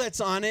all that's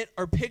on it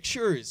are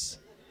pictures,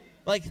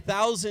 like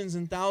thousands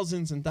and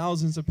thousands and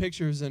thousands of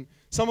pictures. And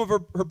some of her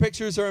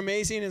pictures are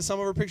amazing, and some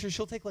of her pictures,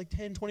 she'll take like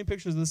 10, 20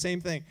 pictures of the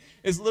same thing.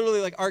 It's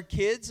literally like our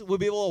kids will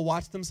be able to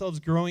watch themselves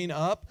growing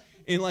up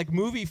in like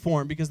movie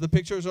form because the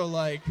pictures are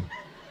like,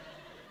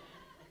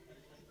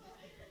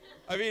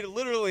 I mean,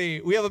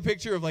 literally, we have a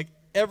picture of like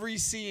every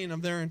scene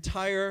of their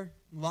entire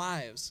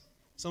lives.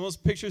 Some of those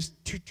pictures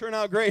turn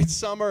out great.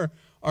 Some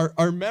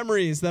are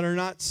memories that are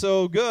not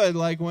so good,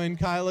 like when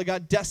Kyla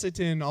got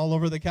Desitin all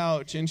over the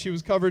couch and she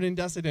was covered in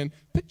Desitin.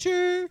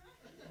 Picture.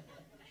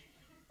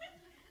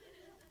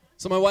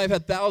 So my wife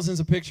had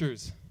thousands of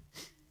pictures.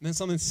 And then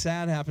something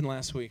sad happened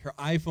last week. Her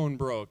iPhone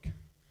broke.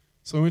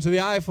 So we went to the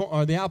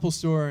Apple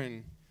store,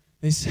 and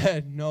they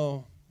said,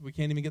 no, we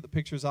can't even get the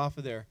pictures off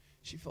of there.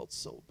 She felt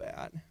so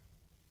bad.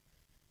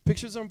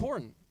 Pictures are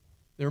important.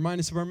 They remind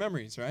us of our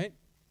memories, right?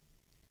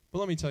 But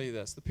let me tell you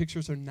this, the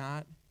pictures are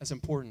not as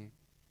important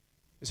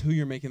as who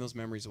you're making those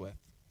memories with.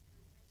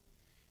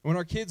 When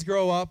our kids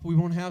grow up, we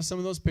won't have some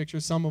of those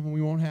pictures. Some of them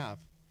we won't have.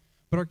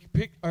 But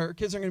our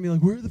kids aren't going to be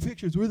like, where are the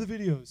pictures? Where are the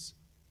videos?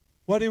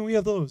 Why didn't we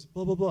have those?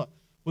 Blah, blah, blah.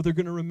 What they're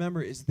going to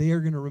remember is they are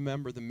going to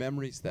remember the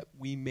memories that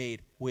we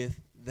made with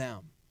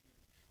them.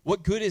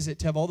 What good is it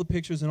to have all the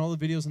pictures and all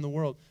the videos in the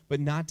world, but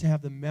not to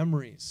have the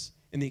memories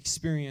and the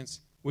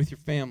experience with your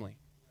family?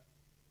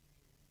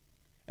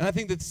 And I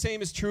think that the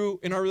same is true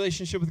in our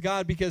relationship with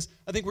God, because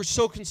I think we're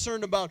so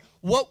concerned about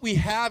what we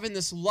have in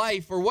this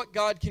life or what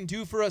God can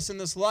do for us in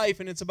this life,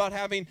 and it's about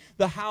having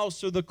the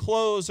house or the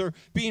clothes or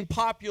being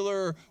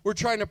popular, or we're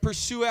trying to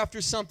pursue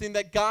after something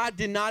that God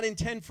did not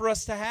intend for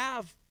us to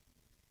have.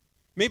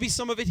 Maybe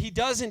some of it He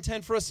does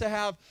intend for us to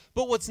have,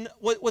 but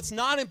what's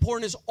not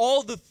important is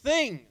all the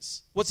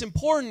things. What's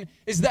important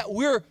is that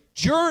we're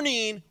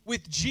journeying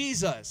with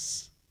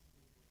Jesus,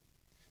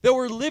 that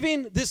we're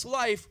living this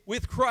life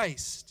with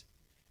Christ,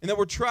 and that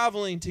we're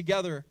traveling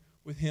together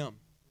with Him.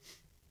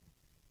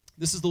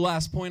 This is the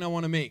last point I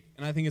want to make,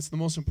 and I think it's the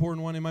most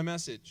important one in my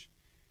message.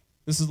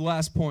 This is the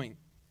last point.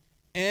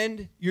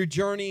 End your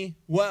journey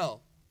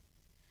well.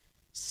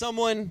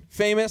 Someone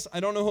famous, I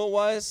don't know who it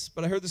was,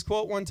 but I heard this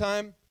quote one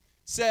time,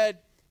 said,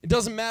 it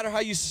doesn't matter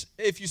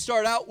if you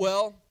start out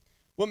well.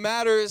 What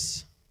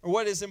matters, or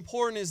what is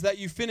important, is that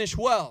you finish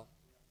well.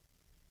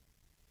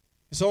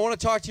 So I want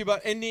to talk to you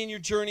about ending your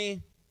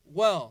journey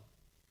well.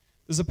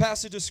 There's a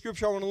passage of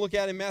Scripture I want to look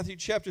at in Matthew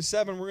chapter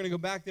 7. We're going to go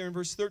back there in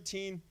verse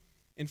 13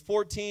 and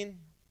 14. And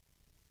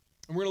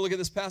we're going to look at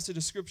this passage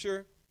of Scripture.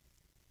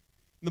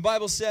 And the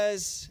Bible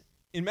says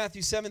in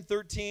Matthew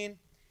 7:13,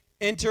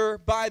 enter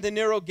by the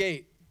narrow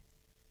gate.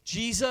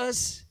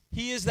 Jesus,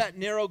 He is that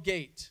narrow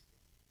gate.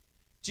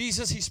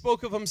 Jesus, He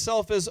spoke of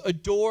Himself as a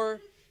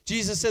door.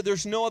 Jesus said,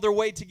 there's no other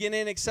way to get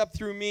in except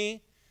through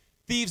me.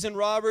 Thieves and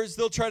robbers,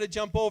 they'll try to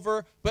jump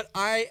over, but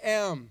I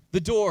am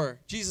the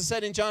door. Jesus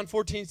said in John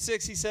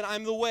 14:6, He said,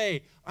 I'm the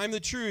way, I'm the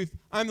truth,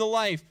 I'm the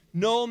life.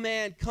 No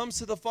man comes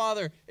to the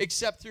Father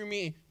except through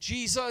me.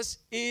 Jesus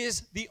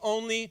is the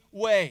only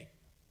way.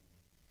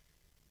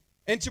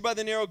 Enter by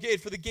the narrow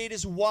gate, for the gate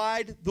is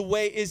wide, the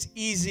way is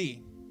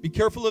easy. Be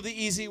careful of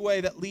the easy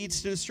way that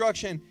leads to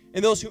destruction,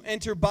 and those who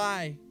enter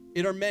by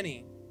it are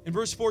many. In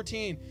verse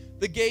 14,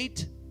 the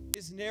gate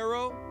is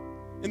narrow,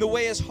 and the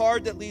way is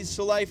hard that leads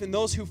to life, and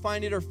those who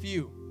find it are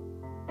few.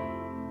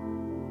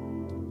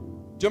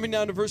 Jumping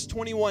down to verse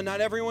 21,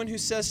 not everyone who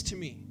says to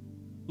me,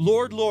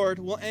 Lord, Lord,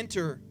 will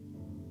enter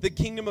the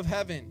kingdom of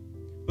heaven,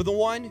 but the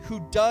one who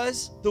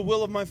does the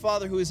will of my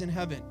Father who is in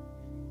heaven.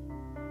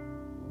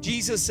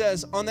 Jesus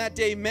says, on that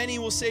day many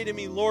will say to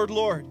me, Lord,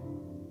 Lord,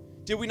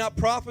 did we not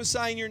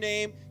prophesy in your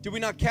name? Did we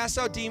not cast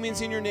out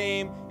demons in your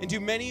name and do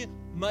many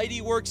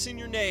mighty works in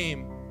your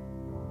name?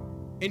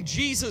 And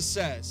Jesus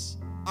says,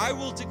 I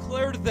will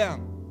declare to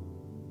them,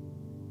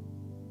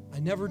 I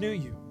never knew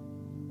you.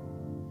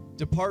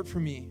 Depart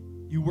from me,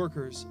 you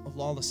workers of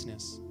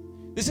lawlessness.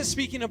 This is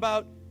speaking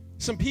about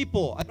some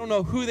people. I don't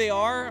know who they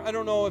are. I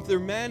don't know if they're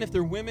men, if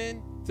they're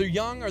women, if they're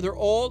young or they're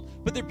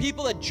old, but they're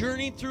people that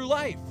journeyed through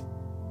life.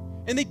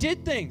 And they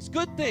did things,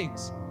 good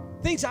things,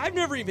 things I've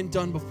never even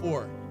done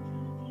before.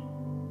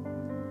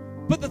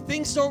 But the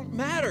things don't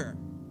matter.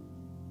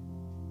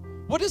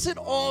 What does it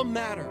all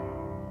matter?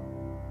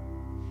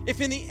 If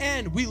in the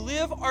end we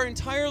live our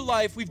entire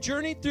life, we've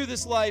journeyed through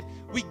this life,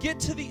 we get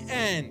to the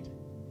end,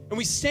 and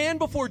we stand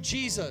before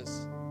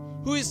Jesus,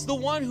 who is the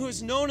one who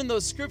is known in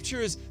those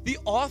scriptures, the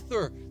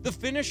author, the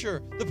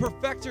finisher, the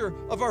perfecter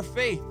of our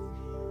faith.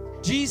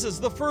 Jesus,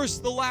 the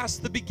first, the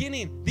last, the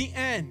beginning, the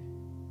end.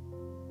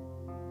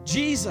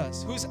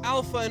 Jesus, who is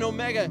Alpha and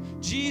Omega.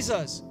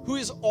 Jesus, who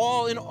is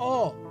all in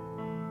all.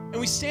 And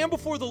we stand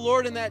before the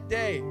Lord in that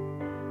day,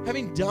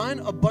 having done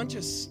a bunch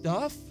of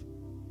stuff.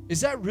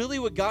 Is that really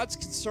what God's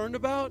concerned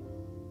about?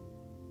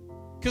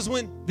 Because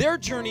when their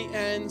journey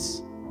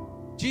ends,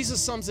 Jesus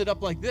sums it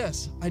up like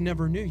this: I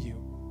never knew you.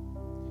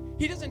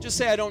 He doesn't just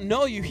say, I don't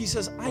know you. He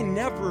says, I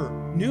never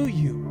knew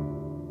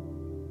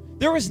you.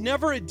 There was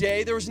never a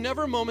day, there was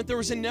never a moment, there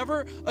was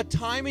never a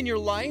time in your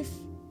life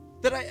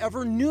that I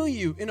ever knew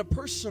you in a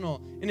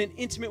personal, in an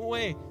intimate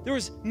way. There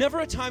was never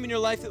a time in your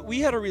life that we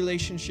had a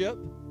relationship.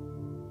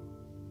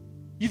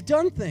 You've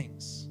done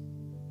things.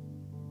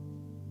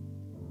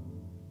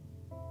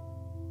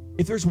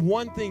 If there's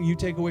one thing you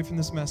take away from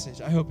this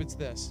message, I hope it's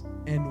this: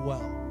 end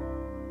well.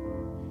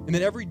 And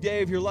that every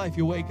day of your life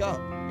you'll wake up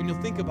and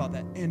you'll think about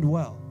that, end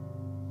well.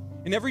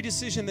 And every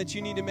decision that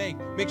you need to make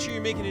sure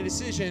you're making a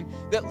decision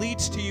that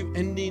leads to you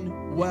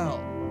ending well.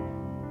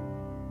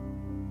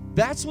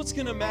 That's what's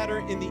going to matter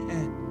in the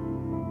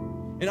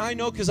end. And I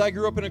know, because I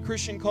grew up in a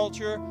Christian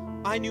culture,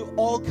 I knew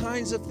all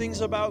kinds of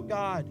things about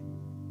God.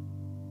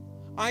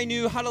 I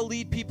knew how to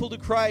lead people to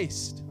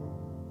Christ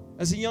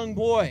as a young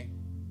boy.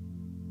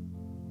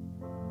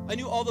 I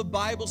knew all the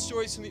Bible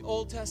stories from the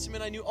Old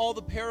Testament. I knew all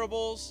the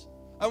parables.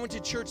 I went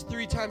to church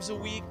 3 times a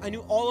week. I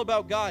knew all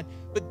about God.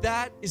 But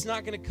that is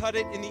not going to cut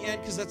it in the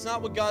end, because that's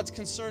not what God's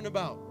concerned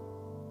about.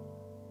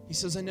 He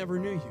says, I never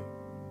knew you.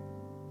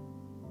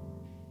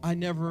 I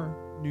never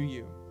knew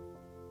you.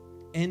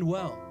 End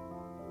well.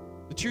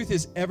 The truth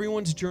is,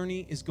 everyone's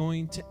journey is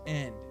going to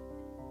end,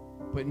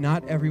 but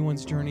not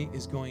everyone's journey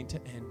is going to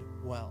end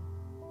well.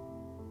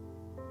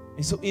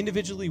 And so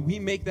individually, we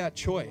make that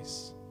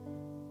choice.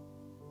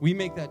 We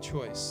make that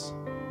choice.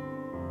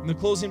 And the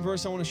closing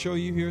verse I want to show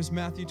you here is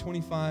Matthew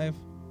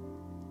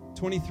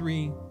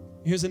 25:23.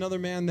 Here's another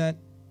man that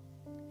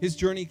his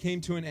journey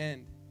came to an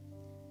end.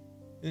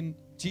 And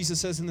Jesus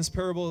says in this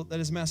parable that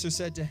his master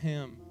said to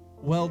him,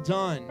 "Well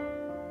done,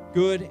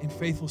 good and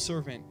faithful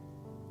servant.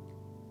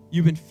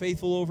 You've been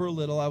faithful over a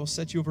little, I will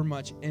set you over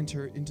much.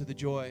 Enter into the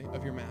joy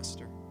of your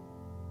master."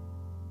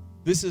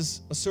 This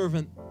is a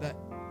servant that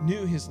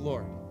knew his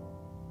Lord.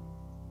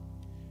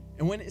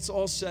 And when it's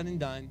all said and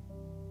done,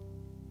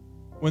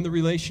 when the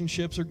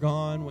relationships are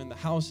gone, when the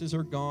houses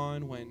are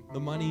gone, when the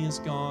money is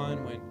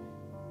gone, when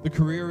the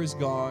career is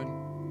gone,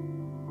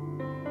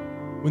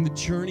 when the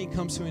journey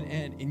comes to an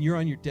end and you're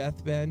on your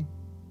deathbed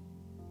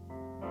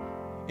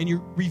and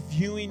you're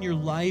reviewing your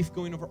life,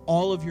 going over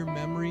all of your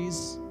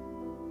memories,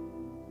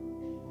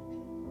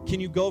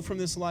 can you go from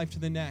this life to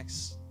the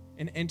next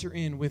and enter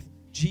in with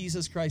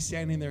Jesus Christ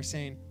standing there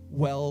saying,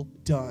 "Well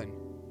done,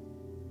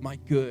 my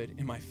good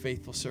and my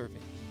faithful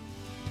servant"?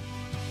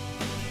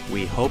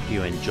 We hope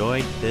you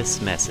enjoyed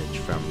this message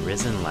from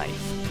Risen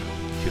Life.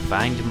 To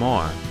find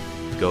more,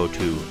 go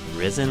to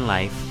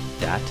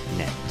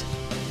risenlife.net.